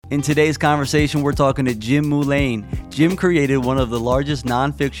In today's conversation, we're talking to Jim Mullane. Jim created one of the largest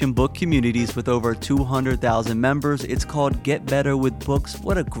nonfiction book communities with over 200,000 members. It's called Get Better with Books.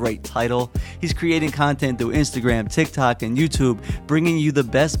 What a great title. He's creating content through Instagram, TikTok, and YouTube, bringing you the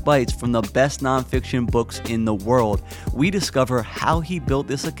best bites from the best nonfiction books in the world. We discover how he built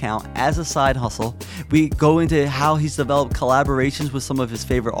this account as a side hustle. We go into how he's developed collaborations with some of his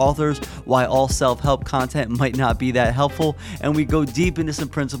favorite authors, why all self-help content might not be that helpful, and we go deep into some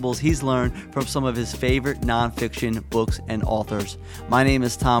principles he's learned from some of his favorite nonfiction books and authors. My name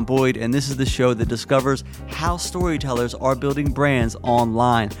is Tom Boyd, and this is the show that discovers how storytellers are building brands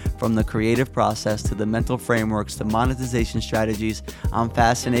online, from the creative process to the mental frameworks to monetization strategies. I'm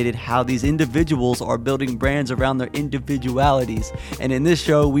fascinated how these individuals are building brands around their individualities, and in this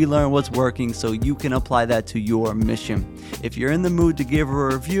show we learn what's working so you can apply that to your mission. If you're in the mood to give a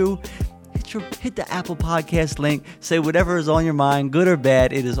review, hit the Apple Podcast link, say whatever is on your mind, good or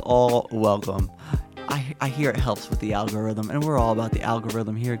bad, it is all welcome. I hear it helps with the algorithm, and we're all about the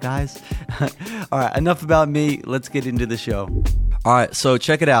algorithm here, guys. All right, enough about me. Let's get into the show. All right, so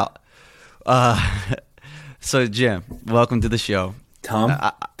check it out. So Jim, welcome to the show. Tom,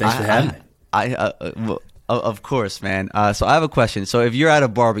 thanks for having me. Of course, man. So I have a question. So if you're at a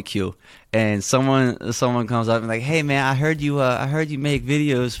barbecue and someone comes up and like, "Hey, man, I heard you make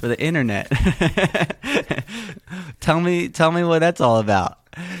videos for the internet." Tell me what that's all about.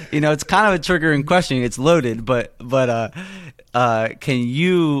 You know, it's kind of a triggering question. It's loaded, but can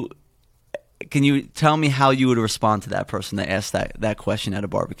you tell me how you would respond to that person that asked that question at a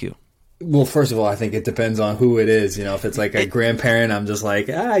barbecue? Well, first of all, I think it depends on who it is. You know, if it's like a grandparent, I'm just like,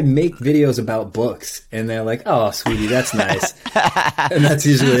 I make videos about books. And they're like, oh, sweetie, that's nice. And that's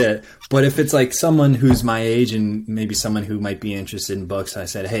usually it. But if it's like someone who's my age and maybe someone who might be interested in books, I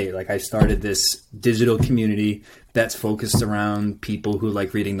said, hey, like I started this digital community that's focused around people who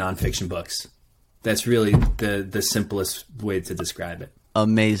like reading nonfiction books. That's really the simplest way to describe it.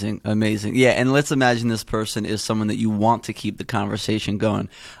 Amazing. Yeah, and let's imagine this person is someone that you want to keep the conversation going.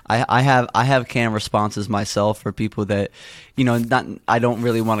 I have canned responses myself for people that, you know, I don't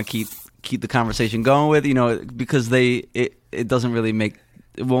really want to keep the conversation going with, you know, because it doesn't really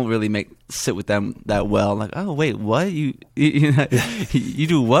it won't really sit with them that well. Like, oh wait, what you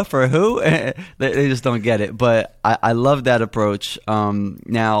do what for who? They just don't get it. But I love that approach.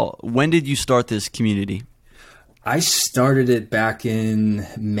 Now, when did you start this community? I started it back in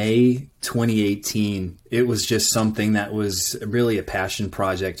May 2018. It was just something that was really a passion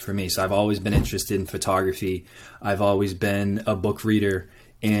project for me. So I've always been interested in photography. I've always been a book reader.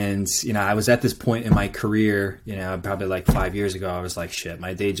 And, you know, I was at this point in my career, you know, probably like 5 years ago, I was like, shit,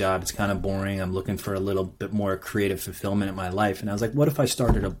 my day job is kind of boring. I'm looking for a little bit more creative fulfillment in my life. And I was like, what if I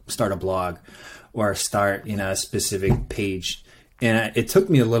start a blog or start, you know, a specific page? And it took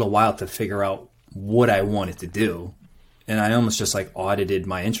me a little while to figure out what I wanted to do. And I almost just like audited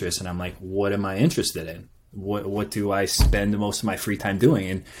my interests, and I'm like, what am I interested in? What do I spend most of my free time doing?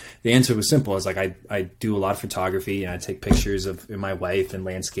 And the answer was simple. It's like, I do a lot of photography, and I take pictures of my wife and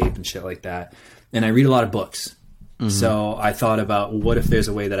landscape and shit like that. And I read a lot of books. Mm-hmm. So I thought about what if there's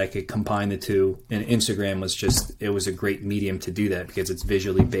a way that I could combine the two, and Instagram was a great medium to do that because it's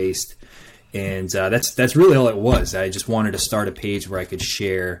visually based. And that's really all it was. I just wanted to start a page where I could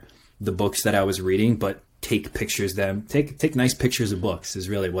share the books that I was reading, but take pictures take nice pictures of books is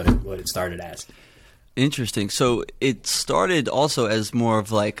really what it started as. Interesting. So it started also as more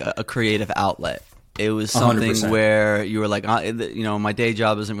of like a creative outlet. It was something 100%. Where you were like, you know, my day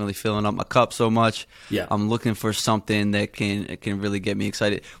job isn't really filling up my cup so much. Yeah. I'm looking for something that can really get me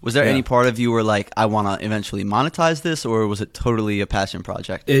excited. Was there any part of you where like, I want to eventually monetize this, or was it totally a passion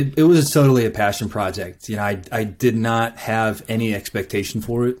project? It was totally a passion project. You know, I did not have any expectation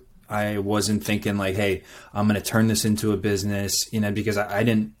for it. I wasn't thinking like, hey, I'm going to turn this into a business, you know, because I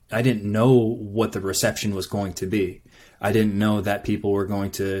didn't know what the reception was going to be. I didn't know that people were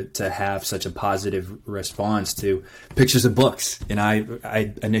going to have such a positive response to pictures of books. And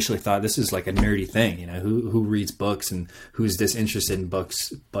I initially thought this is like a nerdy thing, you know, who reads books and who's this interested in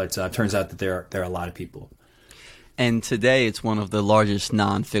books. But turns out that there are a lot of people. And today it's one of the largest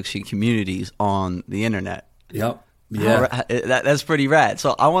nonfiction communities on the internet. Yep. Yeah, that's pretty rad.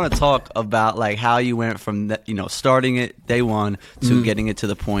 So I want to talk about like how you went from that, you know, starting it day one to getting it to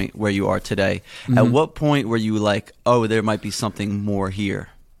the point where you are today. Mm-hmm. At what point were you like, oh, there might be something more here?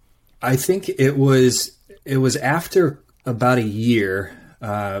 I think it was after about a year.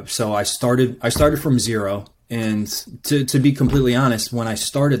 So I started from zero, and to be completely honest, when I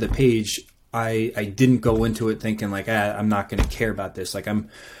started the page, I didn't go into it thinking like, I'm not going to care about this. Like I'm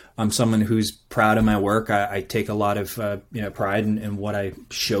I'm someone who's proud of my work. I take a lot of pride in what I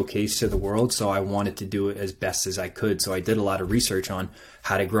showcase to the world. So I wanted to do it as best as I could. So I did a lot of research on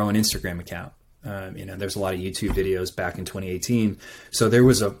how to grow an Instagram account. There's a lot of YouTube videos back in 2018. So there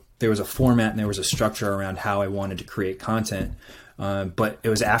was a format and there was a structure around how I wanted to create content. But it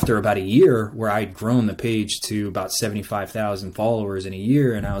was after about a year where I'd grown the page to about 75,000 followers in a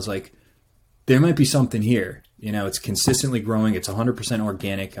year. And I was like, there might be something here. It's consistently growing. It's 100%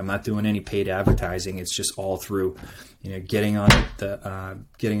 organic. I'm not doing any paid advertising. It's just all through, getting on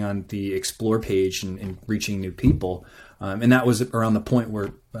the Explore page and reaching new people. And that was around the point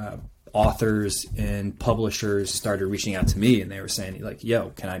where authors and publishers started reaching out to me, and they were saying like, yo,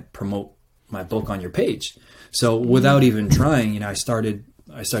 can I promote my book on your page? So without even trying, I started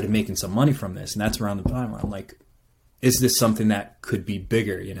making some money from this. And that's around the time where I'm like, is this something that could be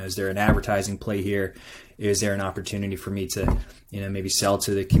bigger? Is there an advertising play here? Is there an opportunity for me to, maybe sell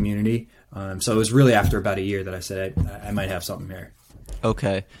to the community? So it was really after about a year that I said, I might have something here.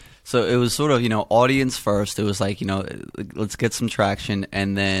 Okay. So it was sort of, audience first. It was like, let's get some traction.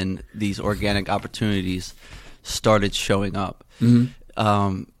 And then these organic opportunities started showing up.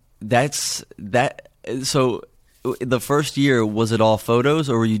 Mm-hmm. So the first year, was it all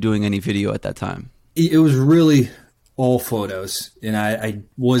photos, or were you doing any video at that time? It was really all photos. I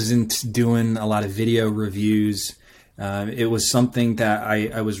wasn't doing a lot of video reviews. It was something that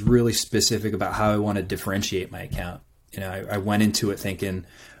I was really specific about how I want to differentiate my account. I went into it thinking,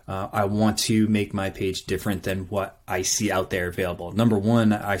 I want to make my page different than what I see out there available. Number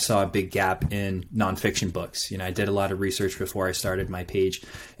one, I saw a big gap in nonfiction books. I did a lot of research before I started my page,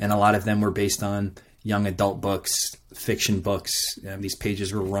 and a lot of them were based on young adult books, fiction books. These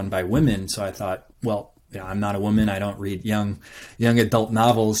pages were run by women. So I thought, well, I'm not a woman. I don't read young adult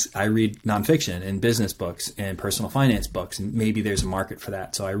novels. I read nonfiction and business books and personal finance books, and maybe there's a market for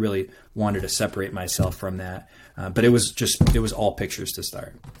that. So I really wanted to separate myself from that. But it was all pictures to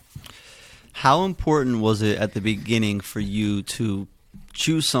start. How important was it at the beginning for you to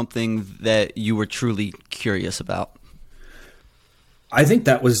choose something that you were truly curious about? I think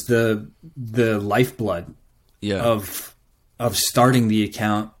that was the lifeblood of starting the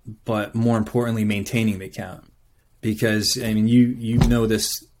account, but more importantly, maintaining the account. Because you know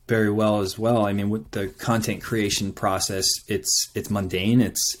this very well as well. With the content creation process, it's mundane,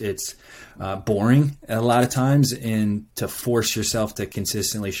 it's boring a lot of times, and to force yourself to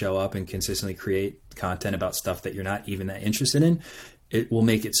consistently show up and consistently create content about stuff that you're not even that interested in, it will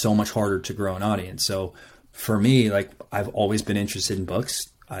make it so much harder to grow an audience. So for me, like, I've always been interested in books.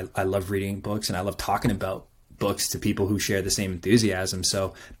 I love reading books, and I love talking about books to people who share the same enthusiasm.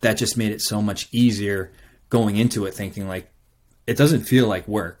 So that just made it so much easier going into it, thinking like, it doesn't feel like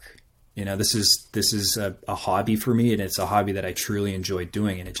work. This is a hobby for me, and it's a hobby that I truly enjoy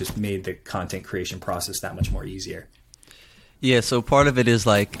doing. And it just made the content creation process that much more easier. Yeah. So part of it is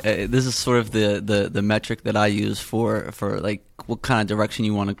like, this is sort of the metric that I use for like what kind of direction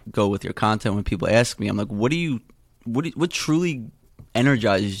you want to go with your content. When people ask me, I'm like, what truly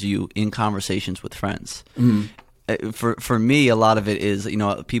energizes you in conversations with friends? Mm-hmm. For me, a lot of it is,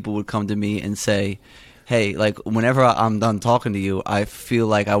 people would come to me and say, hey, like, whenever I'm done talking to you, I feel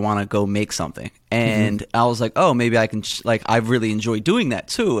like I want to go make something. And mm-hmm. I was like, oh, maybe I can, I really enjoy doing that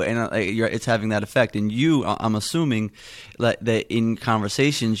too. And it's having that effect. And I'm assuming that in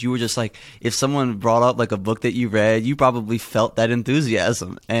conversations, you were just like, if someone brought up like a book that you read, you probably felt that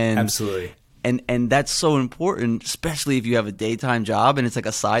enthusiasm. And absolutely. And that's so important, especially if you have a daytime job and it's like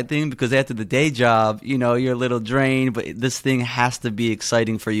a side thing, because after the day job, you're a little drained, but this thing has to be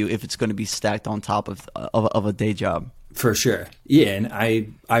exciting for you if it's going to be stacked on top of a day job. For sure. Yeah. And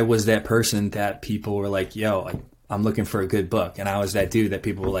I was that person that people were like, yo, I'm looking for a good book. And I was that dude that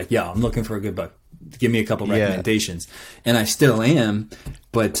people were like, yo, I'm looking for a good book. Give me a couple recommendations. And I still am,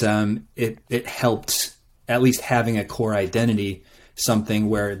 but it helped, at least having a core identity, something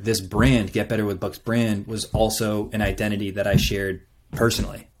where this brand, Get Better with Books brand, was also an identity that I shared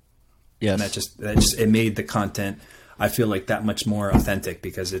personally. Yes. And that just it made the content, I feel like, that much more authentic,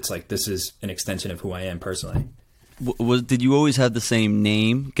 because it's like, this is an extension of who I am personally. Did you always have the same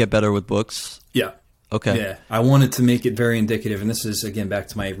name, Get Better with Books? Yeah. Okay. Yeah. I wanted to make it very indicative. And this is, again, back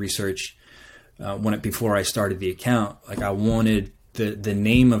to my research before I started the account. Like, I wanted the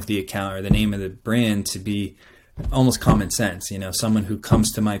name of the account or the name of the brand to be almost common sense. Someone who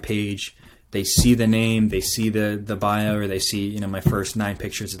comes to my page, they see the name, they see the bio, or they see, my first 9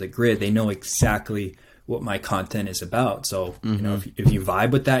 pictures of the grid. They know exactly what my content is about. So, mm-hmm. If you vibe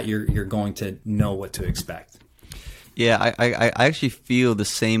with that, you're going to know what to expect. Yeah, I actually feel the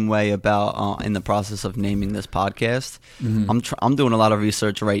same way about in the process of naming this podcast. I'm doing a lot of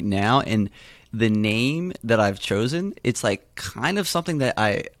research right now, and the name that I've chosen, it's like kind of something that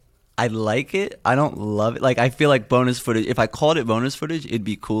I like it. I don't love it. Like, I feel like bonus footage. If I called it bonus footage, it'd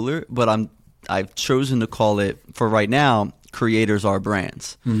be cooler. But I've chosen to call it, for right now, creators are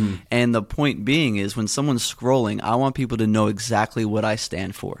brands. And the point being is, when someone's scrolling, I want people to know exactly what I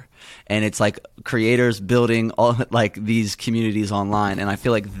stand for. And it's like creators building all like these communities online. And I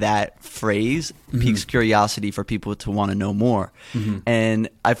feel like that phrase piques curiosity for people to want to know more. And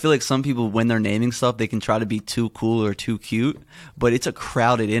I feel like some people, when they're naming stuff, they can try to be too cool or too cute, but it's a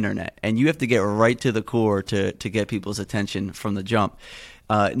crowded internet and you have to get right to the core to get people's attention from the jump.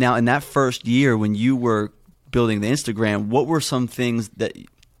 Now, in that first year when you were building the Instagram, what were some things that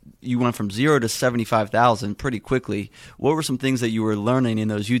you went from 0 to 75,000 pretty quickly? What were some things that you were learning in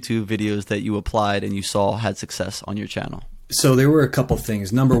those YouTube videos that you applied and you saw had success on your channel? So there were a couple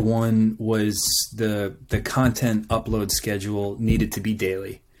things. Number one was the content upload schedule needed to be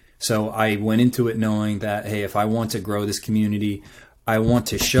daily. So I went into it knowing that, hey, if I want to grow this community, I want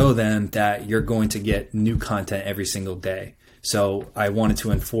to show them that you're going to get new content every single day. So I wanted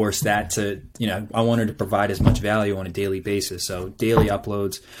to enforce that I wanted to provide as much value on a daily basis. So daily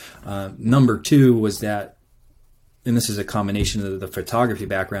uploads. Number two was that, and this is a combination of the photography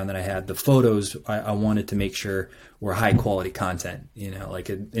background that I had, the photos I wanted to make sure were high quality content. Like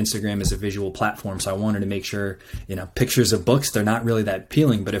Instagram is a visual platform. So I wanted to make sure, pictures of books, they're not really that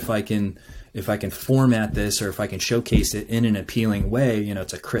appealing, but if I can format this, or if I can showcase it in an appealing way,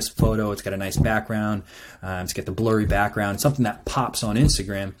 it's a crisp photo, it's got a nice background, it's got the blurry background, something that pops on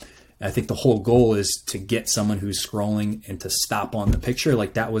Instagram. And I think the whole goal is to get someone who's scrolling and to stop on the picture.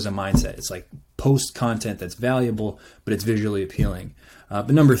 Like, that was a mindset. It's like, post content that's valuable, but it's visually appealing. But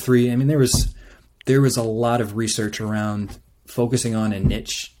number three, there was a lot of research around focusing on a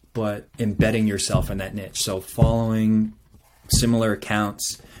niche, but embedding yourself in that niche. So following similar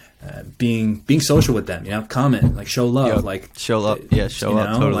accounts, being social with them, comment, like show love, show up, show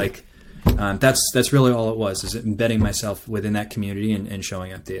up, totally. Like that's really all it was, is embedding myself within that community and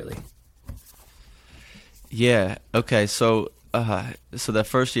showing up daily. Yeah. Okay. So that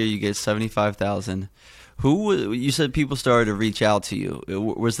first year you get 75,000. You said people started to reach out to you.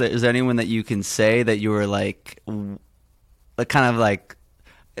 Is there anyone that you can say that you were like kind of like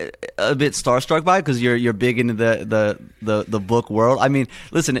a bit starstruck by, because you're big into the book world? I mean,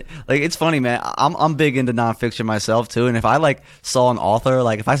 listen, like, it's funny, man. I'm big into nonfiction myself too, and if I like saw an author,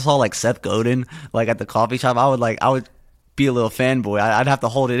 like if I saw like Seth Godin like at the coffee shop, I would be a little fanboy. I'd have to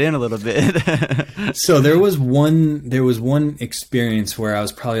hold it in a little bit. So there was one experience where I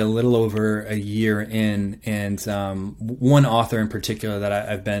was probably a little over a year in, and one author in particular that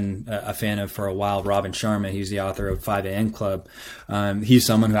I've been a fan of for a while, Robin Sharma. He's the author of 5 AM Club. He's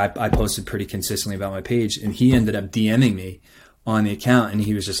someone who I posted pretty consistently about my page, and he ended up DMing me on the account, and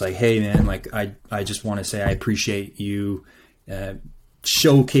he was just like, "Hey man, like I just want to say I appreciate you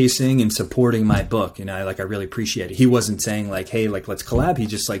showcasing and supporting my book, and I really appreciate it." He wasn't saying like, "Hey, like let's collab." He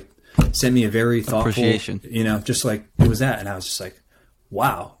just like sent me a very thoughtful appreciation, just like it was that, and I was just like,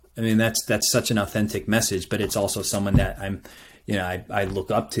 wow. I mean, that's such an authentic message, but it's also someone that I look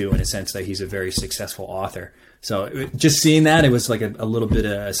up to in a sense that he's a very successful author. So just seeing that, it was like a little bit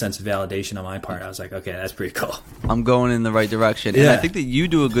of a sense of validation on my part. I was like, okay, that's pretty cool. I'm going in the right direction. Yeah. And I think that you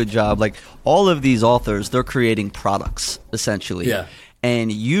do a good job. Like, all of these authors, they're creating products essentially. Yeah.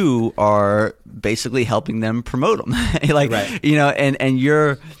 And you are basically helping them promote them. Like, right. And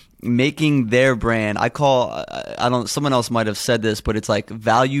you're making their brand. Someone else might have said this, but it's like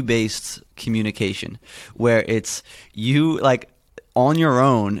value-based communication, where it's you, like, on your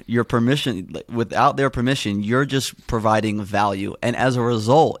own, your permission, without their permission, you're just providing value. And as a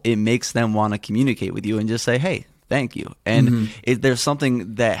result, it makes them want to communicate with you and just say, hey, thank you. And there's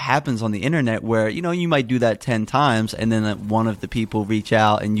something that happens on the internet where, you might do that 10 times, and then one of the people reach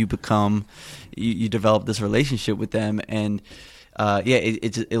out and you develop this relationship with them. And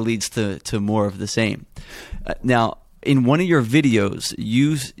it leads to more of the same. Now, in one of your videos,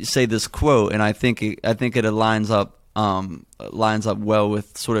 you say this quote, and I think it lines up well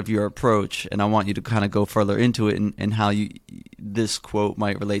with sort of your approach, and I want you to kind of go further into it and how this quote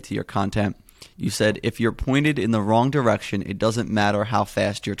might relate to your content. You said, if you're pointed in the wrong direction, it doesn't matter how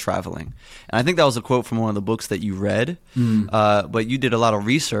fast you're traveling. And I think that was a quote from one of the books that you read, but you did a lot of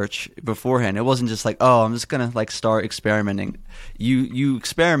research beforehand. It wasn't just like, oh, I'm just going to like start experimenting. You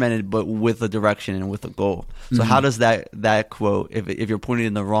experimented, but with a direction and with a goal. So how does that quote, if you're pointed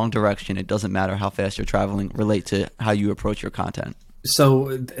in the wrong direction, it doesn't matter how fast you're traveling, relate to how you approach your content?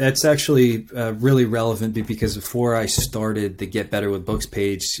 So that's actually really relevant because before I started the Get Better with Books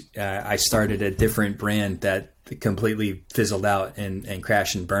page, I started a different brand that completely fizzled out and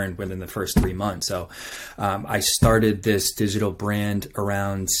crashed and burned within the first 3 months. So I started this digital brand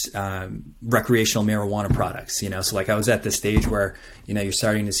around recreational marijuana products. So like I was at the stage where you're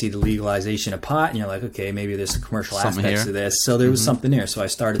starting to see the legalization of pot, and you're like, okay, maybe there's commercial aspects to this. So there was something there. So I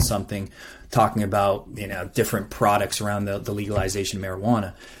started something talking about different products around the legalization of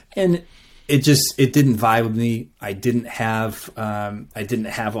marijuana, and it didn't vibe with me. I didn't have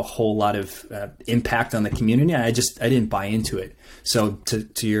a whole lot of impact on the community. I didn't buy into it. So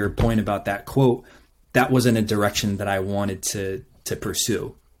to your point about that quote, that wasn't a direction that I wanted to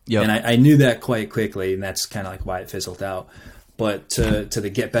pursue. Yep. And I knew that quite quickly, and that's kind of like why it fizzled out. But to the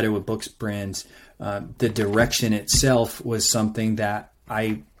Get Better with Books brands, the direction itself was something that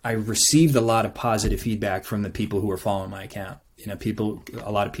I received a lot of positive feedback from the people who were following my account.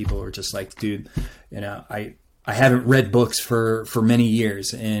 A lot of people were just like, dude, I haven't read books for many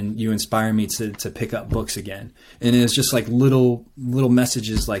years, and you inspire me to pick up books again. And it's just like little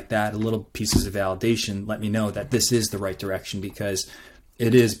messages like that, little pieces of validation let me know that this is the right direction, because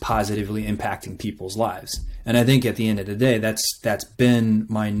it is positively impacting people's lives. And I think at the end of the day, that's been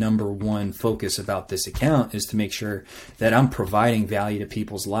my number one focus about this account, is to make sure that I'm providing value to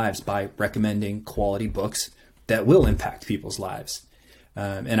people's lives by recommending quality books that will impact people's lives.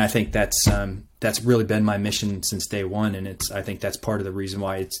 And I think that's really been my mission since day one. And I think that's part of the reason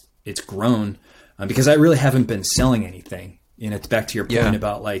why it's grown, because I really haven't been selling anything. It's back to your point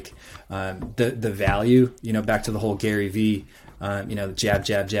about like the value, back to the whole Gary V, the jab,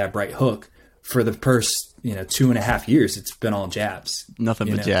 jab, jab, right hook. For the first 2.5 years, it's been all jabs.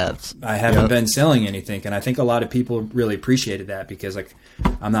 Nothing but jabs. I haven't been selling anything. And I think a lot of people really appreciated that, because like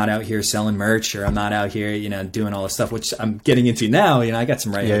I'm not out here selling merch, or I'm not out here, doing all this stuff, which I'm getting into now. I got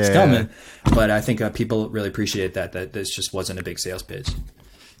some hooks coming, but I think people really appreciate that this just wasn't a big sales pitch.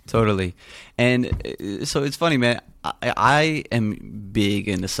 Totally. And so it's funny, man. I am big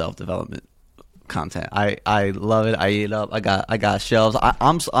into self-development content. I love it. I eat it up. I got shelves.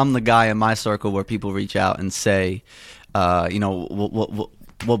 I'm the guy in my circle where people reach out and say,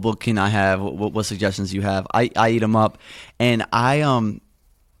 what book can I have? What suggestions you have? I eat them up, and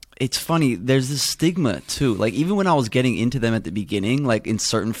it's funny. There's this stigma too. Like even when I was getting into them at the beginning, like in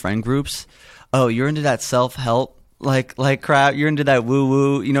certain friend groups, oh, you're into that self-help like crap. You're into that woo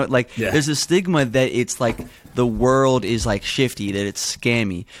woo. There's a stigma that it's like the world is like shifty, that it's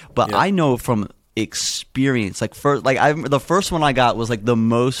scammy. But I know from experience, the first one I got was like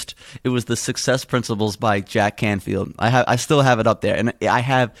it was the Success Principles by Jack Canfield. I still have it up there, and I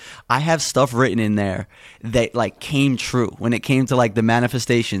have stuff written in there that like came true when it came to like the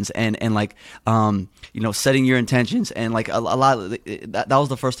manifestations and like setting your intentions, and like a lot of that was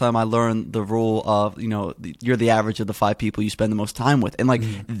the first time I learned the rule of you're the average of the 5 people you spend the most time with, and like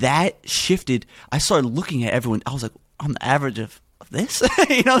that shifted. I started looking at everyone. I was like, I'm the average of this.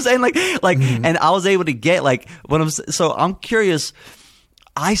 You know what I'm saying? And I was able to get like so I'm curious.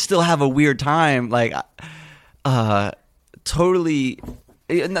 I still have a weird time, like totally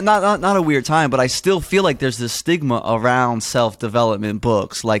not a weird time, but I still feel like there's this stigma around self-development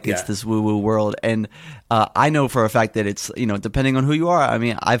books, like it's this woo-woo world. And I know for a fact that it's, depending on who you are, I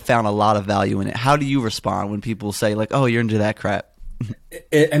mean, I've found a lot of value in it. How do you respond when people say like, oh, you're into that crap?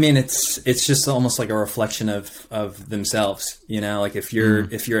 It's just almost like a reflection of themselves, like if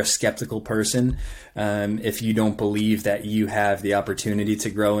you're a skeptical person, if you don't believe that you have the opportunity to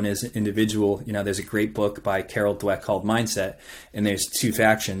grow as an individual, there's a great book by Carol Dweck called Mindset, and there's 2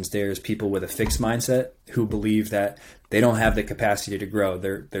 factions. There's people with a fixed mindset who believe that they don't have the capacity to grow.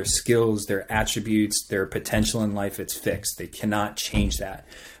 Their skills, their attributes, their potential in life, it's fixed. They cannot change that.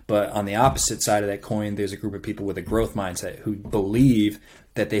 But on the opposite side of that coin, there's a group of people with a growth mindset who believe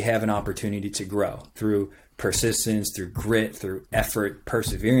that they have an opportunity to grow through persistence, through grit, through effort,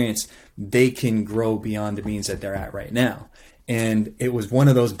 perseverance. They can grow beyond the means that they're at right now. And it was one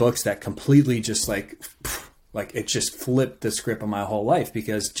of those books that completely just like it just flipped the script of my whole life,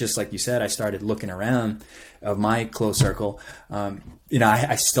 because just like you said, I started looking around of my close circle.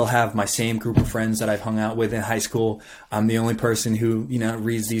 I still have my same group of friends that I've hung out with in high school. I'm the only person who,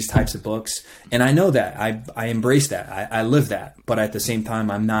 reads these types of books. And I know that I embrace that. I live that. But at the same time,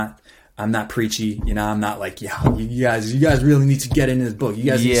 I'm not preachy. I'm not like, you guys really need to get into this book. You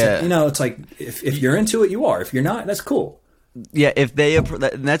guys, need to, it's like, if you're into it, you are. If you're not, that's cool. Yeah, if they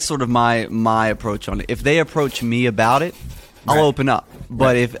that's sort of my approach on it. If they approach me about it, I'll open up.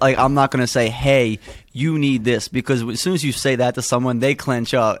 But if like I'm not going to say, hey, you need this, because as soon as you say that to someone, they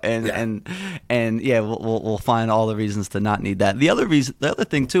clench up and we'll find all the reasons to not need that. The other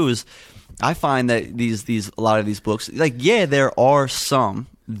thing too is I find that a lot of these books, like, there are some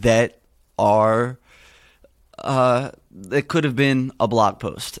that are that could have been a blog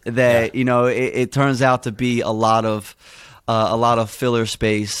post that it turns out to be a lot of filler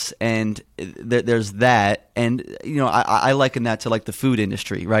space, and there's that, and I liken that to like the food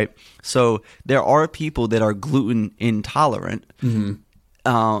industry, right? So there are people that are gluten intolerant,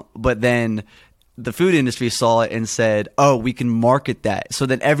 but then the food industry saw it and said, oh, we can market that. So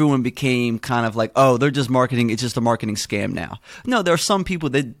then everyone became kind of like, oh, they're just marketing. It's just a marketing scam now. No, there are some people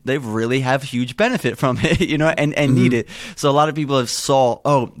that they really have huge benefit from it, and need it. So a lot of people have saw,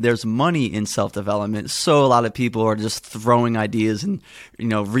 oh, there's money in self-development. So a lot of people are just throwing ideas and,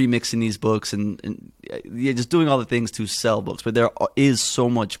 remixing these books and just doing all the things to sell books. But there is so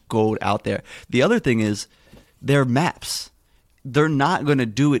much gold out there. The other thing is they're maps. They're not going to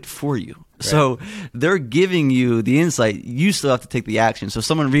do it for you. Right. So they're giving you the insight. You still have to take the action. So if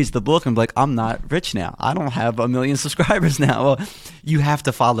someone reads the book and be like, I'm not rich now. I don't have 1 million subscribers now. Well, you have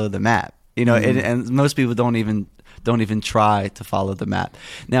to follow the map, and most people don't even try to follow the map.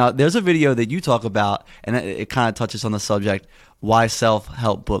 Now, there's a video that you talk about, and it kind of touches on the subject, why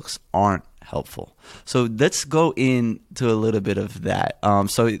self-help books aren't helpful. So let's go into a little bit of that.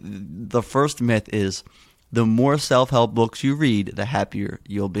 So the first myth is the more self-help books you read, the happier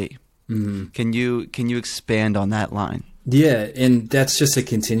you'll be. Mm-hmm. Can you expand on that line? Yeah, and that's just a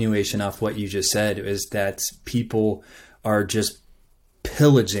continuation of what you just said, is that people are just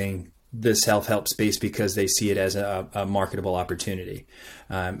pillaging the self-help space because they see it as a marketable opportunity.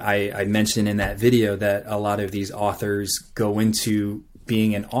 I mentioned in that video that a lot of these authors go into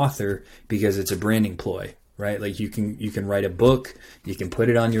being an author because it's a branding ploy. Right? Like you can write a book, you can put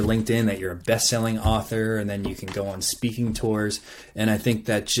it on your LinkedIn that you're a best-selling author, and then you can go on speaking tours. And I think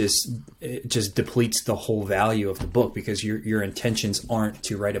that just depletes the whole value of the book, because your intentions aren't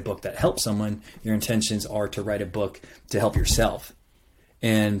to write a book that helps someone. Your intentions are to write a book to help yourself.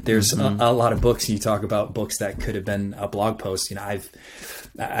 And there's a lot of books. You talk about books that could have been a blog post.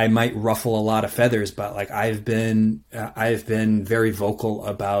 I might ruffle a lot of feathers, but like I've been very vocal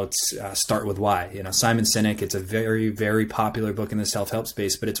about Start With Why. Simon Sinek. It's a very, very popular book in the self-help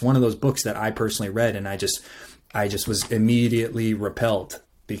space, but it's one of those books that I personally read, and I just was immediately repelled,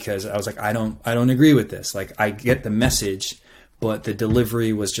 because I was like, I don't agree with this. Like, I get the message, but the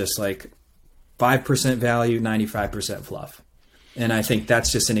delivery was just like 5% value, 95% fluff. And I think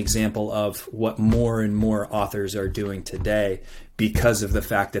that's just an example of what more and more authors are doing today, because of the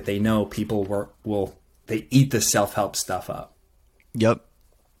fact that they know people they eat the self-help stuff up. Yep.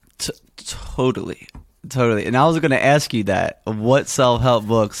 Totally. And I was going to ask you that. What self-help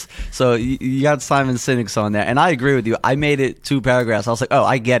books? So you got Simon Sinek's on there, and I agree with you. I made it 2 paragraphs. I was like, oh,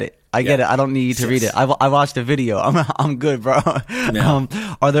 I get it. I get it. I don't need to read it. I watched the video. I'm good, bro. Yeah.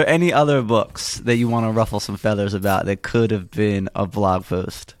 Are there any other books that you want to ruffle some feathers about that could have been a blog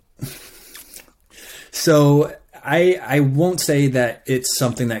post? So I won't say that it's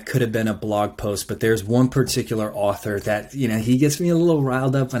something that could have been a blog post, but there's one particular author that, he gets me a little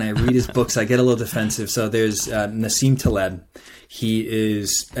riled up when I read his books. I get a little defensive. So there's Nassim Taleb. He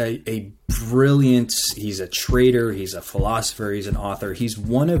is a brilliant, he's a trader, he's a philosopher, he's an author. He's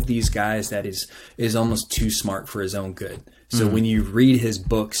one of these guys that is almost too smart for his own good. So when you read his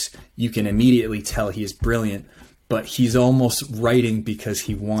books, you can immediately tell he is brilliant, but he's almost writing because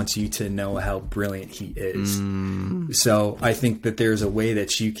he wants you to know how brilliant he is. So I think that there's a way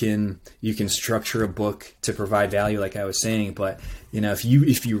that you can structure a book to provide value, like I was saying. But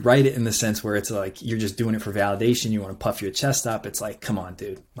if you write it in the sense where it's like you're just doing it for validation, you want to puff your chest up, it's like, come on,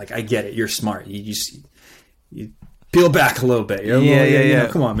 dude. Like, I get it. You're smart. You peel back a little bit. Yeah.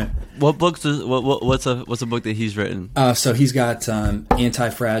 Come on, man. What books? What's a book that he's written? So he's got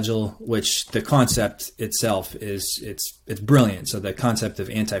Anti-Fragile, which the concept itself it's brilliant. So the concept of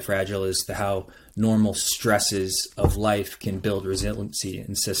anti-fragile is how normal stresses of life can build resiliency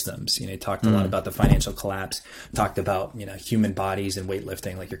in systems. He talked a lot about the financial collapse. Talked about human bodies and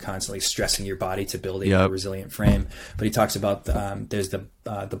weightlifting, like you're constantly stressing your body to build a resilient frame. But he talks about there's the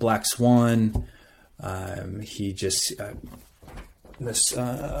Black Swan. He just I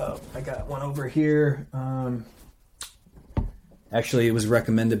got one over here. Actually, it was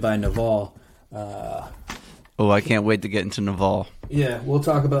recommended by Naval. I can't wait to get into Naval. Yeah, we'll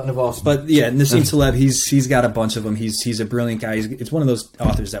talk about Naval. But yeah, Nassim Taleb, he's got a bunch of them. He's a brilliant guy. It's one of those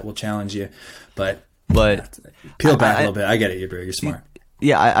authors that will challenge you. But peel back a little bit. I get it, bro. You're smart.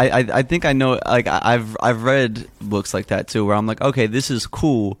 Yeah, I think I know. Like I've read books like that too, where I'm like, okay, this is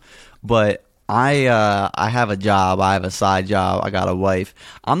cool, but I have a job, I have a side job, I got a wife.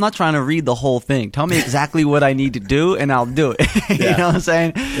 I'm not trying to read the whole thing. Tell me exactly what I need to do, and I'll do it. You know what I'm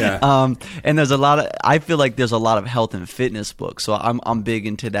saying? Yeah. And I feel like there's a lot of health and fitness books, so I'm big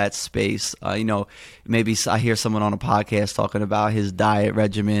into that space. Maybe I hear someone on a podcast talking about his diet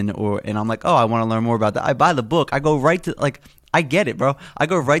regimen, and I'm like, oh, I want to learn more about that. I buy the book. I go right to I get it, bro. I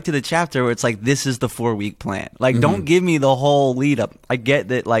go right to the chapter where it's like, this is the 4-week plan. Like, don't give me the whole lead up. I get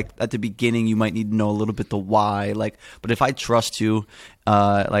that, like, at the beginning, you might need to know a little bit the why. Like, but if I trust you,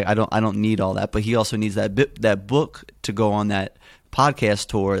 I don't need all that. But he also needs that book to go on that podcast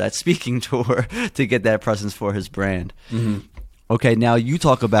tour, that speaking tour, to get that presence for his brand. Mm-hmm. Okay, now you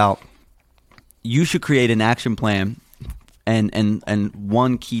talk about you should create an action plan and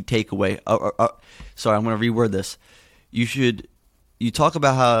one key takeaway. Sorry, I'm going to reword this. You talk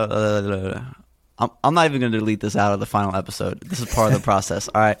about how I'm not even going to delete this out of the final episode. This is part of the process.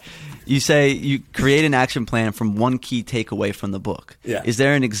 All right. You say you create an action plan from one key takeaway from the book. Yeah. Is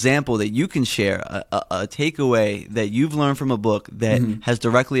there an example that you can share, a takeaway that you've learned from a book that has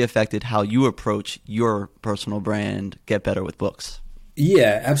directly affected how you approach your personal brand, Get Better with Books?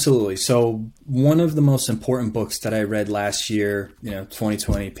 Yeah, absolutely. So one of the most important books that I read last year,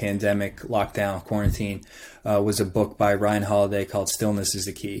 2020, pandemic, lockdown, quarantine, was a book by Ryan Holiday called Stillness is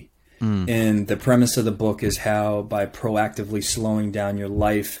the Key. And the premise of the book is how by proactively slowing down your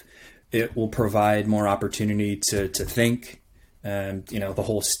life, it will provide more opportunity to think. And, the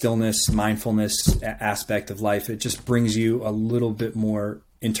whole stillness, mindfulness aspect of life, it just brings you a little bit more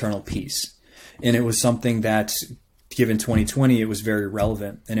internal peace. And it was something that, given 2020, it was very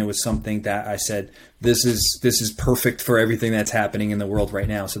relevant. And it was something that I said, this is perfect for everything that's happening in the world right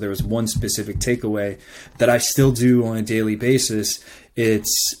now. So there was one specific takeaway that I still do on a daily basis.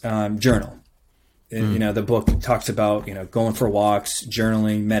 It's journal. The book talks about, going for walks,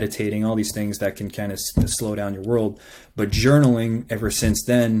 journaling, meditating, all these things that can kind of slow down your world. But journaling ever since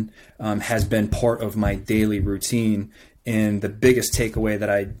then has been part of my daily routine. And the biggest takeaway that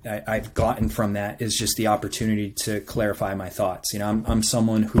I've gotten from that is just the opportunity to clarify my thoughts. I'm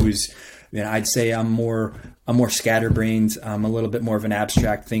someone who's, I'd say I'm more scatterbrained. I'm a little bit more of an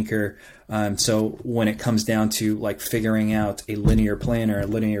abstract thinker. So when it comes down to like figuring out a linear plan or a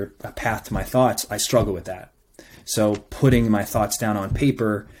linear path to my thoughts, I struggle with that. So putting my thoughts down on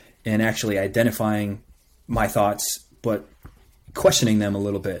paper and actually identifying my thoughts, but questioning them a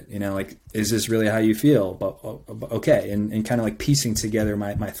little bit, is this really how you feel? But okay. And kind of like piecing together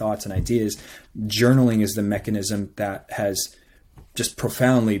my thoughts and ideas. Journaling is the mechanism that has just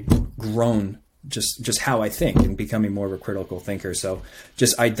profoundly grown just how I think and becoming more of a critical thinker. So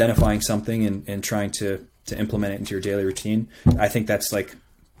just identifying something and trying to implement it into your daily routine. I think that's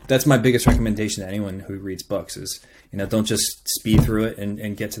my biggest recommendation to anyone who reads books is, don't just speed through it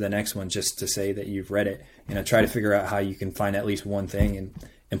and get to the next one just to say that you've read it. Try to figure out how you can find at least one thing and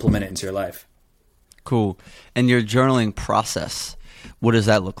implement it into your life. Cool. And your journaling process, what does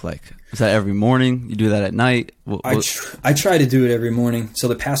that look like? Is that every morning? You do that at night? I try to do it every morning. So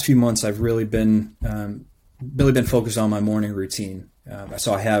the past few months, I've really been focused on my morning routine.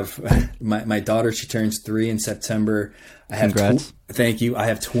 So I have my daughter, she turns 3 in September. Congrats. Thank you. I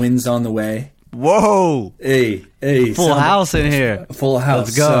have twins on the way. Whoa! Hey! Full house in here. Full house.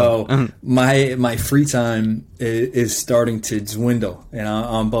 Let's go. So my free time is starting to dwindle,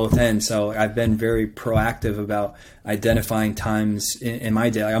 on both ends. So I've been very proactive about identifying times in my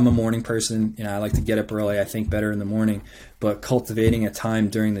day. I'm a morning person. I like to get up early. I think better in the morning, but cultivating a time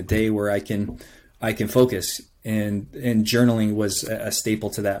during the day where I can focus. And journaling was a staple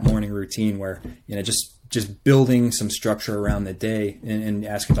to that morning routine where, just building some structure around the day and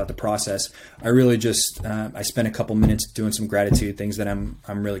asking about the process. I really just, I spent a couple minutes doing some gratitude, things that I'm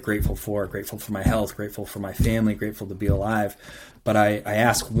really grateful for my health, grateful for my family, grateful to be alive. But I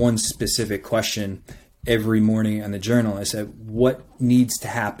ask one specific question every morning on the journal. I said, what needs to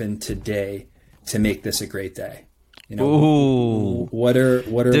happen today to make this a great day? Ooh. What are,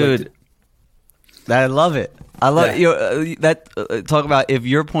 dude, I love it. I love talk about if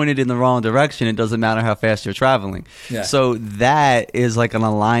you're pointed in the wrong direction, it doesn't matter how fast you're traveling. Yeah. So that is like an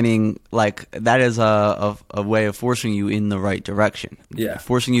aligning, that is a way of forcing you in the right direction. Yeah.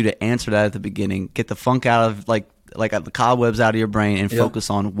 Forcing you to answer that at the beginning, get the funk out of like the cobwebs out of your brain and focus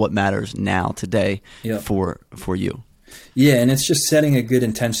on what matters now today for you. Yeah, and it's just setting a good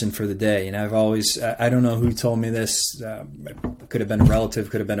intention for the day. I've always, I don't know who told me this, could have been a relative,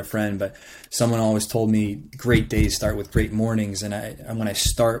 could have been a friend, but someone always told me great days start with great mornings. And when I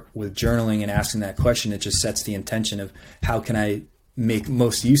start with journaling and asking that question, it just sets the intention of how can I make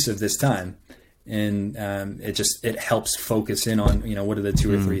most use of this time. And it helps focus in on, what are the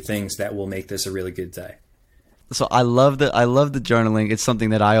 2 or 3 things that will make this a really good day. So I love the journaling. It's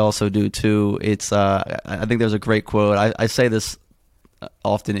something that I also do too. It's I think there's a great quote. I say this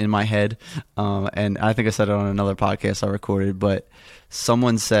often in my head, and I think I said it on another podcast I recorded. But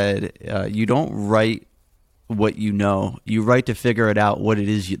someone said, "You don't write what you know. You write to figure it out what it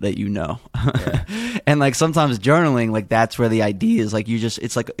is that you know." Yeah. And like sometimes journaling, like that's where the idea is. Like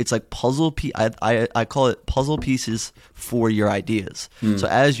it's like puzzle I call it puzzle pieces for your ideas. So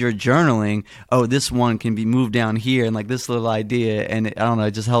as you're journaling, this one can be moved down here, and like this little idea, and I don't know,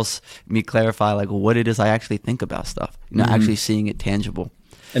 it just helps me clarify like what it is I actually think about stuff. Actually seeing it tangible.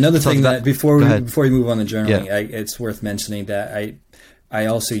 Another thing that before we move on to journaling, it's worth mentioning that I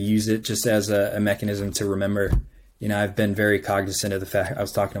also use it just as a mechanism to remember. I've been very cognizant of the fact, I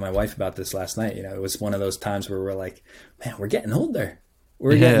was talking to my wife about this last night. It was one of those times where we're like, man, we're getting older.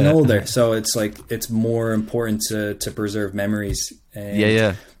 We're getting older. So it's like, it's more important to preserve memories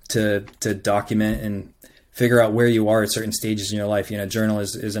and to document and figure out where you are at certain stages in your life. Journal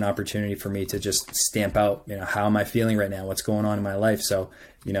is an opportunity for me to just stamp out, how am I feeling right now? What's going on in my life? So,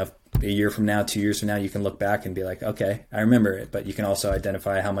 a year from now, 2 years from now, you can look back and be like, okay, I remember it. But you can also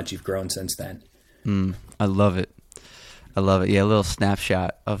identify how much you've grown since then. I love it. Yeah, a little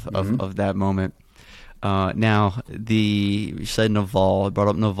snapshot of that moment. Now, you said Naval. I brought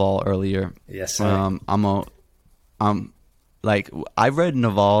up Naval earlier. Yes, sir. I read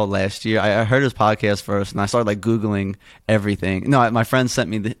Naval last year. I heard his podcast first, and I started like Googling everything. No, my friend sent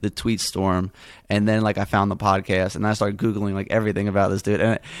me the tweet storm, and then like I found the podcast, and I started Googling like everything about this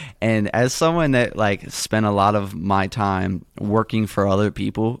dude. And as someone that like spent a lot of my time working for other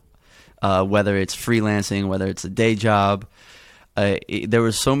people, whether it's freelancing, whether it's a day job, there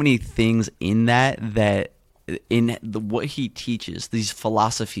were so many things in that in what he teaches, these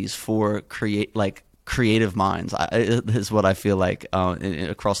philosophies for creative minds, is what I feel like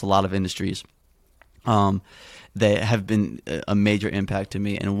across a lot of industries that have been a major impact to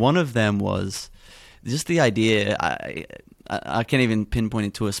me. And one of them was just the idea, I can't even pinpoint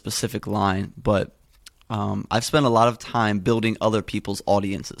it to a specific line, but I've spent a lot of time building other people's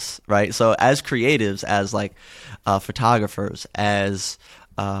audiences, right? So as creatives, as like photographers, as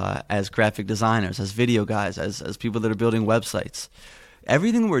graphic designers, as video guys, as people that are building websites,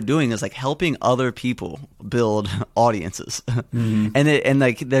 everything we're doing is like helping other people build audiences. And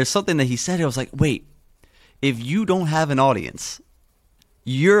like there's something that he said, I was like, wait, if you don't have an audience,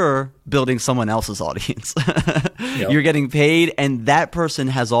 you're building someone else's audience. You're getting paid, and that person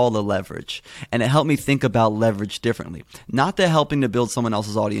has all the leverage. And it helped me think about leverage differently. Not that helping to build someone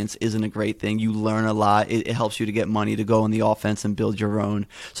else's audience isn't a great thing. You learn a lot. It helps you to get money to go on the offense and build your own.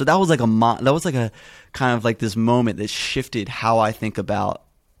 So that was like a kind of like this moment that shifted how I think about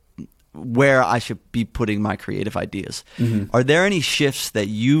where I should be putting my creative ideas. Are there any shifts that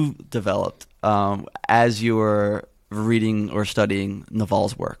you developed as you were reading or studying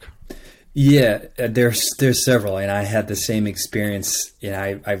Naval's work? Yeah, there's several, and I had the same experience.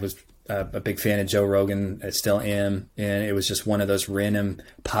 I was a big fan of Joe Rogan. I still am, and it was just one of those random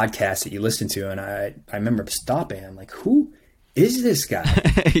podcasts that you listen to, and I remember stopping. I'm like, who is this guy?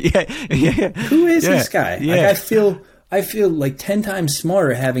 Who is this guy? Like, I feel like 10 times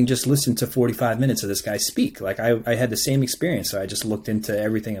smarter having just listened to 45 minutes of this guy speak. Like I had the same experience, so I just looked into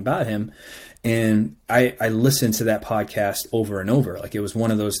everything about him. And I listened to that podcast over and over. Like it was one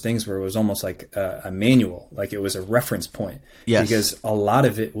of those things where it was almost like a manual, like it was a reference point. Yes. Because a lot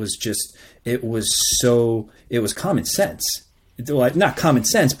of it was it was common sense. Well, not common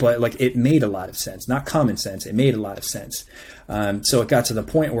sense, but like it made a lot of sense. Not common sense, it made a lot of sense. So it got to the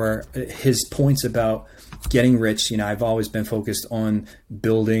point where his points about getting rich, I've always been focused on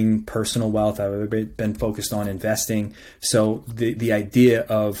building personal wealth. I've been focused on investing. So the idea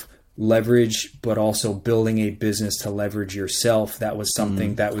of leverage, but also building a business to leverage yourself, that was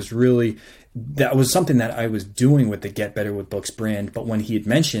something that was something that I was doing with the Get Better with Books brand. But when he had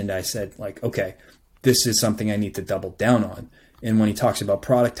mentioned, I said like, okay, this is something I need to double down on. And when he talks about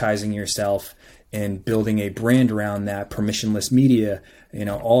productizing yourself and building a brand around that, permissionless media,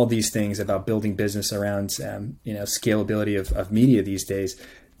 all these things about building business around, scalability of media these days,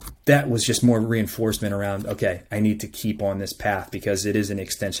 that was just more reinforcement around, okay, I need to keep on this path because it is an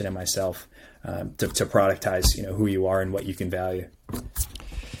extension of myself to productize, who you are and what you can value.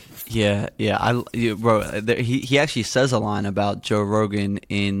 Yeah. He actually says a line about Joe Rogan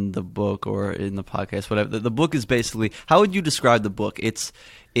in the book or in the podcast, whatever. The book is basically, how would you describe the book? It's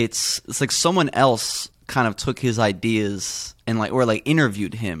like someone else kind of took his ideas and like or like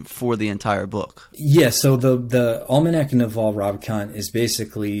interviewed him for the entire book. Yeah, so the Almanac Naval Ravikant is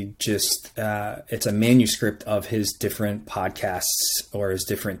basically just it's a manuscript of his different podcasts or his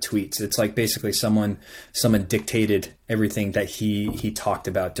different tweets. It's like basically someone dictated everything that he talked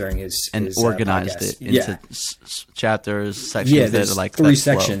about during his organized podcast. it into chapters, sections that are like three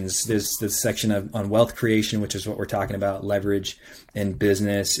sections. There's the section on wealth creation, which is what we're talking about, leverage in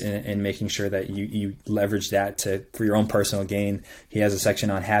business and making sure that you leverage that for your own personal gain. He has a section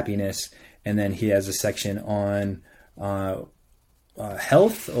on happiness, and then he has a section on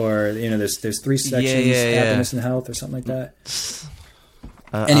health, or there's three sections, happiness and health, or something like that.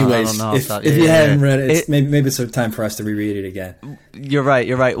 Anyways, if you hadn't read it, maybe it's time for us to reread it again. You're right.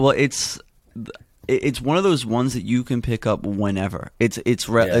 Well, it's one of those ones that you can pick up whenever.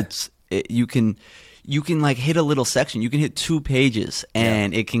 You can like hit a little section. You can hit 2 pages,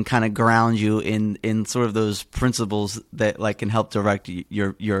 and it can kind of ground you in sort of those principles that like can help direct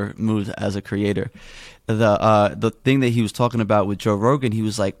your moves as a creator. The thing that he was talking about with Joe Rogan, he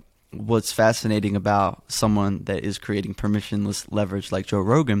was like, what's fascinating about someone that is creating permissionless leverage like Joe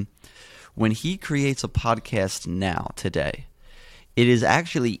Rogan, when he creates a podcast now today, it is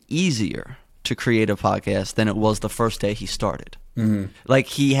actually easier to create a podcast than it was the first day he started. Mm-hmm. Like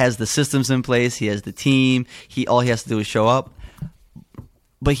he has the systems in place, he has the team, all he has to do is show up,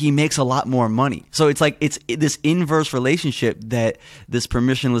 but he makes a lot more money. So it's like it's this inverse relationship that this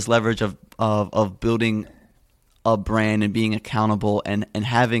permissionless leverage of building a brand and being accountable and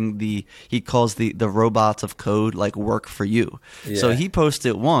having he calls the robots of code like work for you. Yeah. So he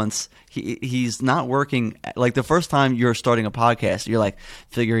posted once, he's not working, like the first time you're starting a podcast, you're like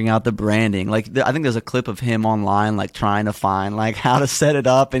figuring out the branding. Like I think there's a clip of him online like trying to find like how to set it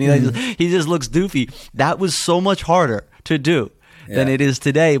up, and he just looks doofy. That was so much harder to do than it is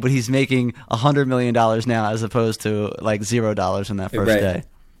today, but he's making $100 million now as opposed to like $0 in that first day.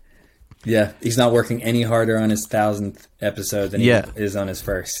 Yeah, he's not working any harder on his 1,000th episode than he is on his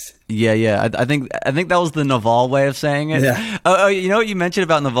first. Yeah. I think that was the Naval way of saying it. Yeah. Oh, you know what you mentioned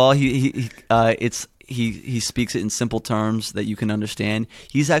about Naval? He speaks it in simple terms that you can understand.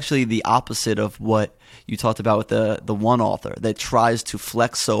 He's actually the opposite of what you talked about with the one author that tries to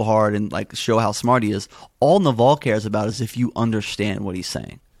flex so hard and like show how smart he is. All Naval cares about is if you understand what he's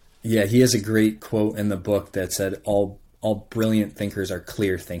saying. Yeah, he has a great quote in the book that said, all brilliant thinkers are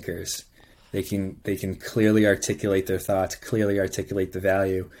clear thinkers. They can clearly articulate their thoughts, clearly articulate the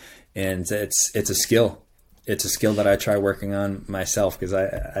value, and it's a skill. It's a skill that I try working on myself because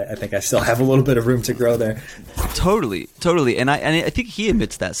I think I still have a little bit of room to grow there. Totally, and I think he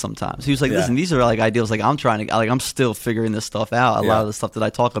admits that sometimes. He was like, "Listen, these are like ideals. Like I'm still figuring this stuff out. A lot of the stuff that I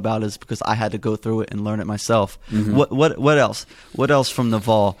talk about is because I had to go through it and learn it myself." Mm-hmm. What else? What else from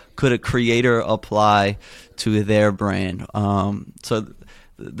Naval could a creator apply to their brand? So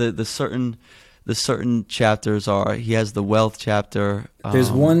the certain chapters are, he has the wealth chapter. There's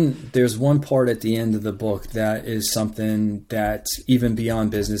one part at the end of the book that is something that even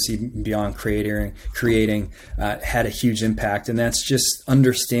beyond business, even beyond creating had a huge impact, and that's just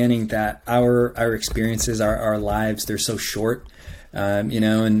understanding that our experiences, our lives, they're so short. In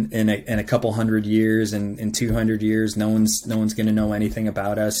a couple hundred years and in 200 years, no one's going to know anything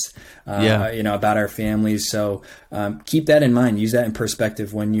about us, about our families. So keep that in mind. Use that in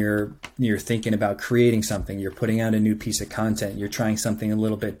perspective when you're thinking about creating something. You're putting out a new piece of content. You're trying something a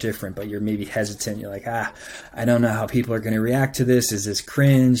little bit different, but you're maybe hesitant. You're like, I don't know how people are going to react to this. Is this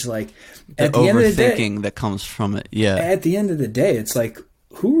cringe? Like at the end of the day, overthinking that comes from it. Yeah. At the end of the day, it's like,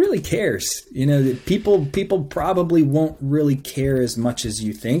 who really cares? People probably won't really care as much as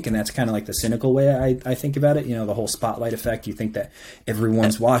you think. And that's kind of like the cynical way I think about it. The whole spotlight effect. You think that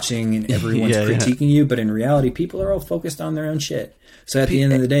everyone's watching and everyone's critiquing you. But in reality, people are all focused on their own shit. So at the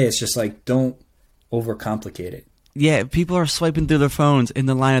end of the day, it's just like, don't overcomplicate it. Yeah, people are swiping through their phones in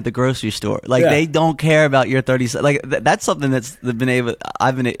the line at the grocery store. Like they don't care about your 30 seconds. Like that's something that's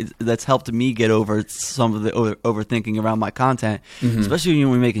helped me get over some of the overthinking around my content, especially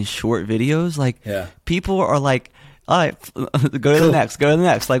when we're making short videos. Like people are like, all right, go to the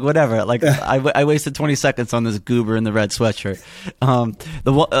next, like whatever. Like I wasted 20 seconds on this goober in the red sweatshirt.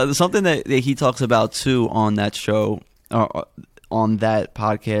 Something that he talks about too on that show, on that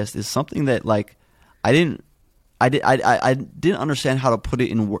podcast, is something that like I didn't understand how to put it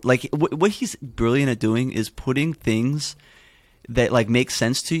in words. Like what he's brilliant at doing is putting things that like make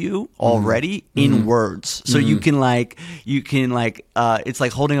sense to you already in words. So you can it's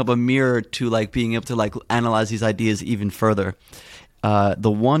like holding up a mirror to like being able to like analyze these ideas even further.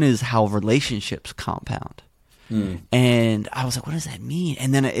 The one is how relationships compound. And I was like, what does that mean?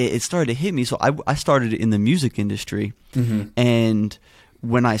 And then it started to hit me. So I started in the music industry. And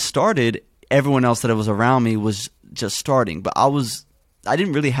when I started, everyone else that was around me was just starting. But I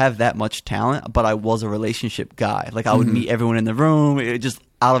didn't really have that much talent, but I was a relationship guy. Like I would meet everyone in the room, just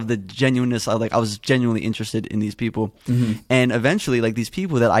out of the genuineness. I was genuinely interested in these people. And eventually, like these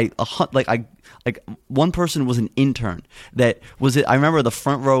people that like one person was an intern I remember the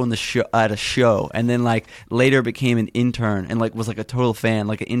front row in the show at a show, and then like later became an intern and like was like a total fan.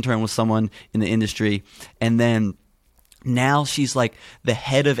 Like an intern was someone in the industry, and then now she's like the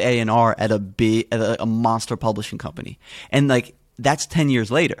head of A&R at a monster publishing company, and like that's 10 years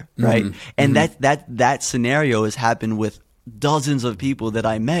later, right? And that scenario has happened with dozens of people that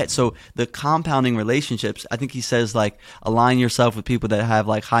I met. So the compounding relationships, I think he says like align yourself with people that have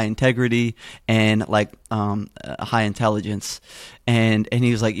like high integrity and like high intelligence. And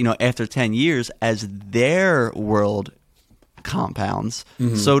he was like, after 10 years, as their world compounds,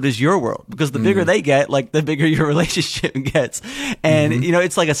 so does your world, because the bigger they get, like the bigger your relationship gets. And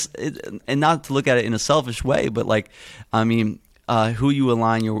it's like and not to look at it in a selfish way, but like, I mean, who you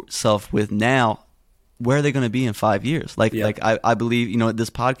align yourself with now, where are they going to be in 5 years? Like I believe, this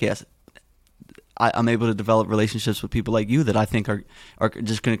podcast, I'm able to develop relationships with people like you that I think are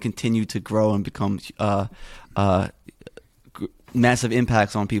just going to continue to grow and become massive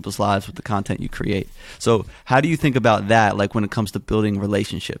impacts on people's lives with the content you create. So how do you think about that, like when it comes to building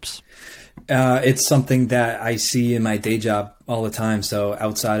relationships? It's something that I see in my day job all the time. So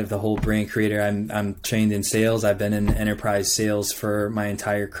outside of the whole brand creator, I'm trained in sales. I've been in enterprise sales for my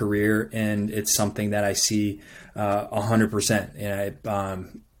entire career, and it's something that I see 100%.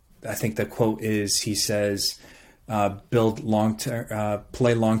 And I think the quote is, he says, build long-term,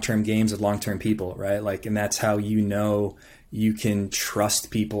 play long-term games with long-term people, right? Like, and that's how you can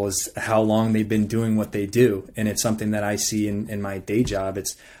trust people, is how long they've been doing what they do. And it's something that I see in my day job.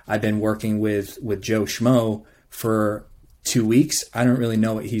 I've been working with Joe Schmo for 2 weeks. I don't really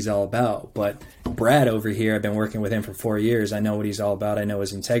know what he's all about, but Brad over here, I've been working with him for 4 years. I know what he's all about. I know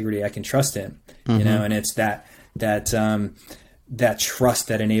his integrity. I can trust him, and it's that trust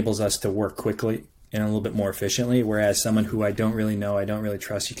that enables us to work quickly and a little bit more efficiently. Whereas someone who I don't really know, I don't really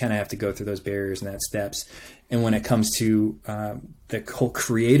trust, you kind of have to go through those barriers and that steps. And when it comes to the whole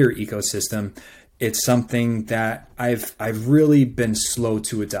creator ecosystem, it's something that I've really been slow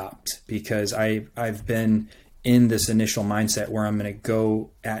to adopt, because I've been in this initial mindset where I'm going to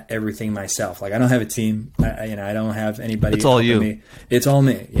go at everything myself. Like I don't have a team. I don't have anybody. It's all you. Me. It's all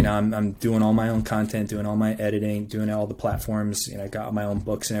me. I'm doing all my own content, doing all my editing, doing all the platforms. I got my own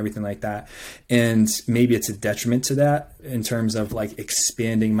books and everything like that. And maybe it's a detriment to that in terms of like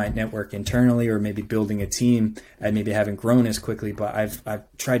expanding my network internally, or maybe building a team. I maybe haven't grown as quickly, but I've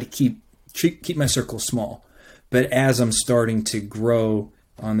tried to keep my circle small. But as I'm starting to grow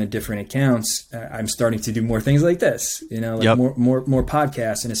on the different accounts, I'm starting to do more things like this, more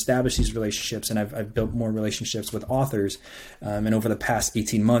podcasts, and establish these relationships. And I've built more relationships with authors. And over the past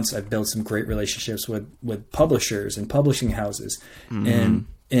 18 months, I've built some great relationships with publishers and publishing houses. And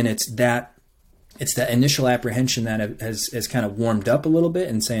it's that initial apprehension that has kind of warmed up a little bit,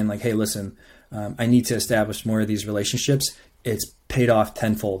 and saying like, hey, listen, I need to establish more of these relationships. It's paid off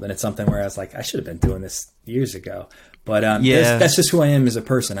tenfold. And it's something where I was like, I should have been doing this years ago. But that's just who I am as a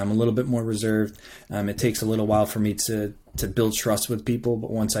person. I'm a little bit more reserved. It takes a little while for me to build trust with people.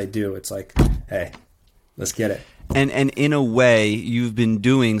 But once I do, it's like, hey, let's get it. And in a way, you've been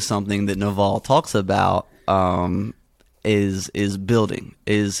doing something that Naval talks about, is building,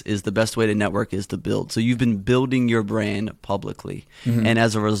 is the best way to network is to build. So you've been building your brand publicly. And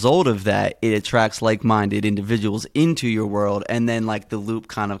as a result of that, it attracts like-minded individuals into your world. And then like the loop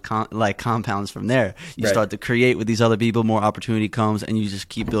kind of compounds from there. You start to create with these other people, more opportunity comes, and you just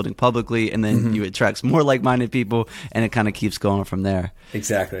keep building publicly. And then you attract more like-minded people, and it kind of keeps going from there.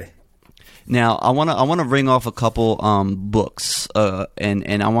 Exactly. Now, I want to ring off a couple books,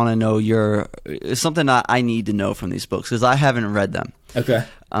 and I want to know it's something I need to know from these books, because I haven't read them. Okay.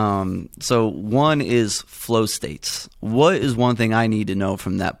 So one is Flow States. What is one thing I need to know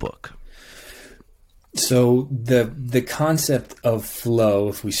from that book? So the concept of flow,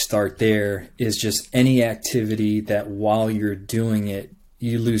 if we start there, is just any activity that while you're doing it,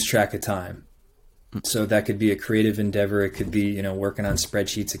 you lose track of time. So that could be a creative endeavor. It could be, working on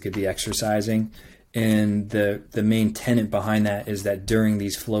spreadsheets. It could be exercising. And the main tenet behind that is that during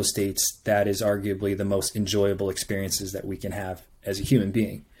these flow states, that is arguably the most enjoyable experiences that we can have as a human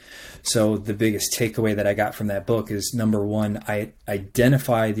being. So the biggest takeaway that I got from that book is, number one, I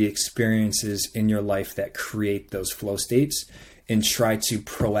identify the experiences in your life that create those flow states and try to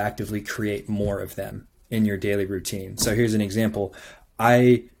proactively create more of them in your daily routine. So here's an example.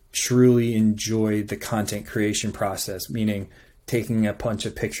 I truly enjoy the content creation process, meaning taking a bunch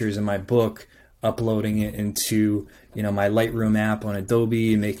of pictures in my book, uploading it into, my Lightroom app on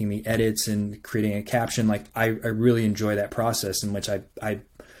Adobe, and making the edits and creating a caption. Like I really enjoy that process, in which I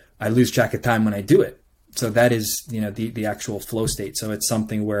lose track of time when I do it. So that is, the actual flow state. So it's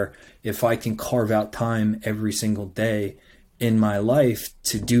something where if I can carve out time every single day in my life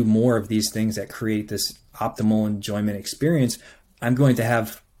to do more of these things that create this optimal enjoyment experience, I'm going to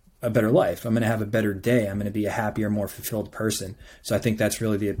have a better life. I'm going to have a better day. I'm going to be a happier, more fulfilled person. So I think that's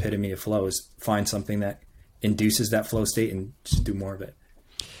really the epitome of flow, is find something that induces that flow state and just do more of it.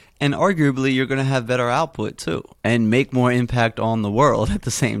 And arguably, you're going to have better output too, and make more impact on the world at the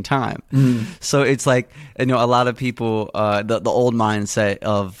same time. So it's like, a lot of people, the old mindset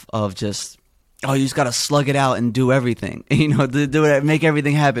of just, oh, you just got to slug it out and do everything, do it, make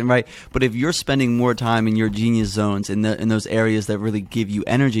everything happen, right? But if you're spending more time in your genius zones, in those areas that really give you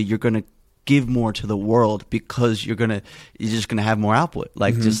energy, you're going to give more to the world, because you're just going to have more output.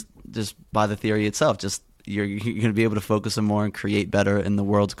 Like just by the theory itself, just you're going to be able to focus on more and create better, and the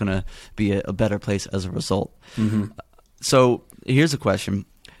world's going to be a better place as a result. So here's a question: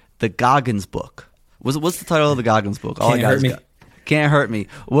 the Goggins book. What's the title of the Goggins book? Can't Hurt Me. Can't Hurt Me.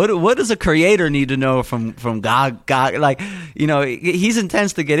 What does a creator need to know from God? Like, he's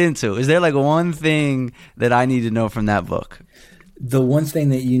intense to get into. Is there like one thing that I need to know from that book? The one thing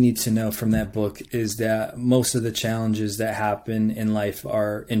that you need to know from that book is that most of the challenges that happen in life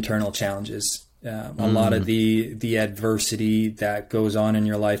are internal challenges. A lot of the adversity that goes on in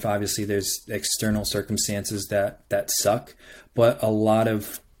your life, obviously there's external circumstances that suck, but a lot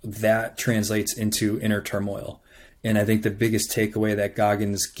of that translates into inner turmoil. And I think the biggest takeaway that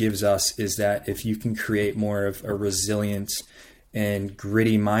Goggins gives us is that if you can create more of a resilient and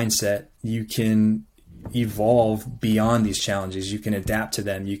gritty mindset, you can evolve beyond these challenges. You can adapt to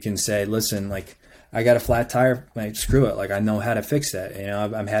them. You can say, listen, like, I got a flat tire, like, screw it. Like, I know how to fix that.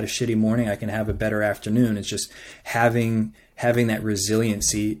 I've had a shitty morning. I can have a better afternoon. It's just having that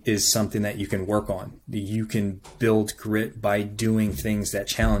resiliency is something that you can work on. You can build grit by doing things that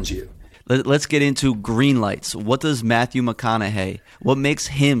challenge you. Let's get into green lights. What does Matthew McConaughey, what makes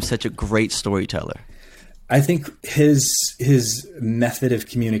him such a great storyteller? I think his method of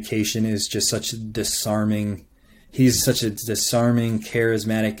communication is just such a disarming. He's such a disarming,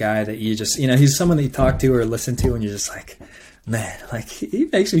 charismatic guy that you just, he's someone that you talk to or listen to, and you're just like, man, like, he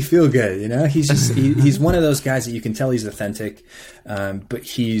makes me feel good. He's just, he's one of those guys that you can tell he's authentic, but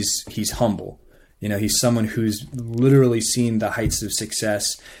he's humble. He's someone who's literally seen the heights of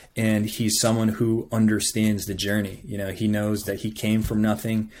success, and he's someone who understands the journey. He knows that he came from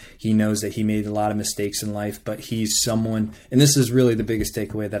nothing. He knows that he made a lot of mistakes in life, but he's someone, and this is really the biggest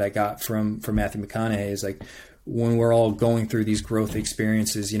takeaway that I got from Matthew McConaughey, is like, when we're all going through these growth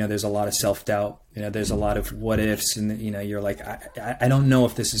experiences, there's a lot of self-doubt, there's a lot of what ifs, and, you're like, I don't know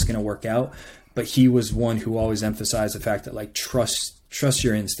if this is going to work out. But he was one who always emphasized the fact that, like, trust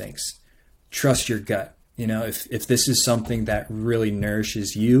your instincts, trust your gut. If this is something that really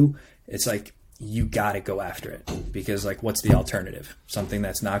nourishes you, it's like, you got to go after it, because, like, what's the alternative? Something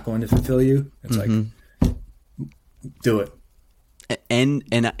that's not going to fulfill you. It's like, do it.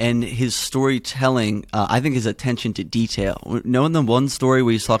 And his storytelling, I think his attention to detail. Knowing the one story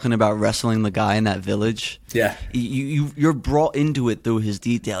where he's talking about wrestling the guy in that village, yeah, you're brought into it through his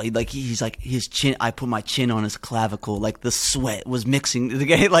detail. He's like his chin. I put my chin on his clavicle, like the sweat was mixing.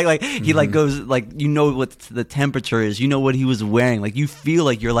 Like he like goes like, what the temperature is. What he was wearing. Like, you feel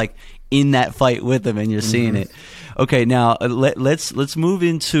like you're like in that fight with him, and you're seeing it. Okay, now let's move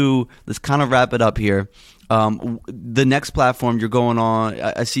into, let's kind of wrap it up here. The next platform you're going on,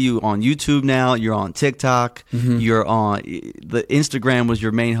 I see you on YouTube now. You're on TikTok. You're on the Instagram was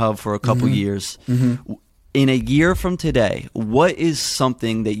your main hub for a couple years. In a year from today, what is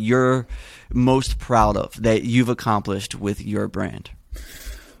something that you're most proud of that you've accomplished with your brand?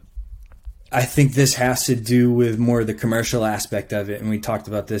 I think this has to do with more of the commercial aspect of it. And we talked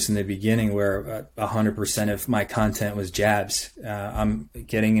about this in the beginning, where 100% of my content was jabs. I'm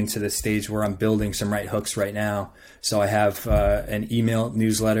getting into the stage where I'm building some right hooks right now. So I have an email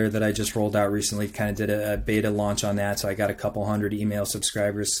newsletter that I just rolled out recently, kind of did a beta launch on that. So I got a couple hundred email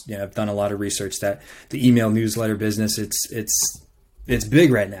subscribers. I've done a lot of research that the email newsletter business, it's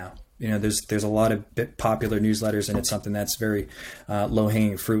big right now. There's a lot of popular newsletters, and it's something that's very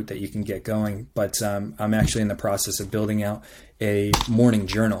low-hanging fruit that you can get going. But I'm actually in the process of building out a morning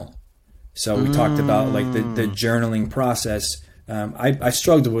journal. So we talked about, like, the journaling process. I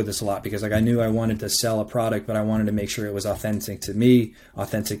struggled with this a lot, because, like, I knew I wanted to sell a product, but I wanted to make sure it was authentic to me,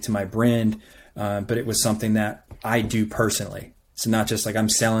 authentic to my brand. but it was something that I do personally. So not just like I'm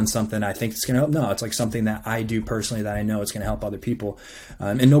selling something I think it's going to help. No, it's like something that I do personally that I know it's going to help other people.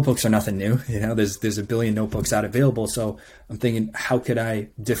 And notebooks are nothing new. There's a billion notebooks out available. So I'm thinking, how could I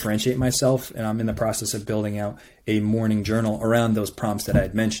differentiate myself? And I'm in the process of building out a morning journal around those prompts that I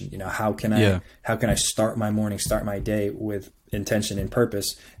had mentioned. How can I start my morning, start my day with intention and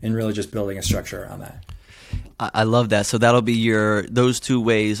purpose, and really just building a structure around that. I love that. So that'll be those two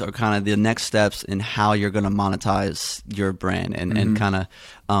ways are kind of the next steps in how you're going to monetize your brand and kind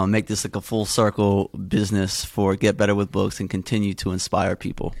of make this like a full circle business for Get Better with Books and continue to inspire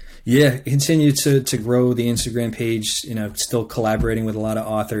people. Yeah, continue to grow the Instagram page, still collaborating with a lot of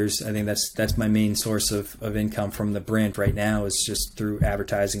authors. I think that's my main source of income from the brand right now is just through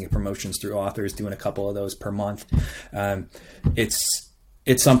advertising and promotions through authors, doing a couple of those per month.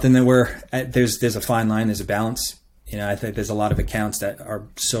 It's something that there's a fine line, there's a balance. I think there's a lot of accounts that are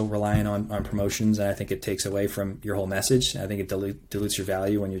so reliant on promotions, and I think it takes away from your whole message. I think it dilutes your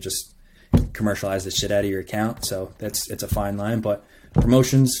value when you just commercialize the shit out of your account. So it's a fine line, but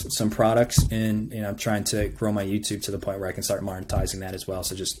promotions, some products, and I'm trying to grow my YouTube to the point where I can start monetizing that as well.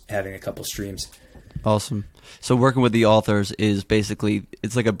 So just having a couple streams. Awesome. So working with the authors is basically,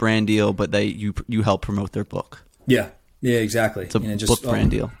 it's like a brand deal, but you help promote their book. Yeah, exactly. It's a book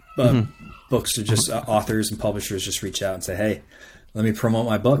brand deal. Books are just authors and publishers just reach out and say, "Hey, let me promote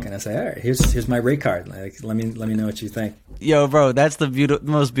my book," and I say, "All right, here's my rate card. Like, let me know what you think." Yo, bro, that's the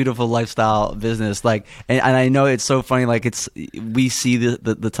most beautiful lifestyle business. Like, and I know it's so funny. Like, we see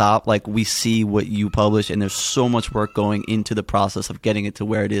the top. Like, we see what you publish, and there's so much work going into the process of getting it to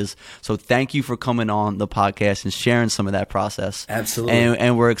where it is. So, thank you for coming on the podcast and sharing some of that process. Absolutely.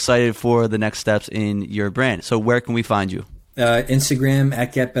 And we're excited for the next steps in your brand. So, where can we find you? Instagram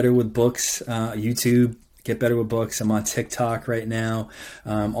at Get Better with Books, YouTube Get Better with Books. I'm on TikTok right now.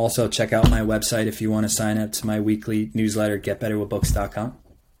 Also check out my website if you want to sign up to my weekly newsletter, getbetterwithbooks.com.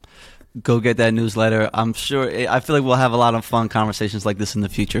 Go get that newsletter. I feel like we'll have a lot of fun conversations like this in the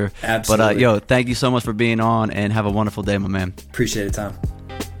future. Absolutely. But thank you so much for being on, and have a wonderful day, my man. Appreciate it, Tom.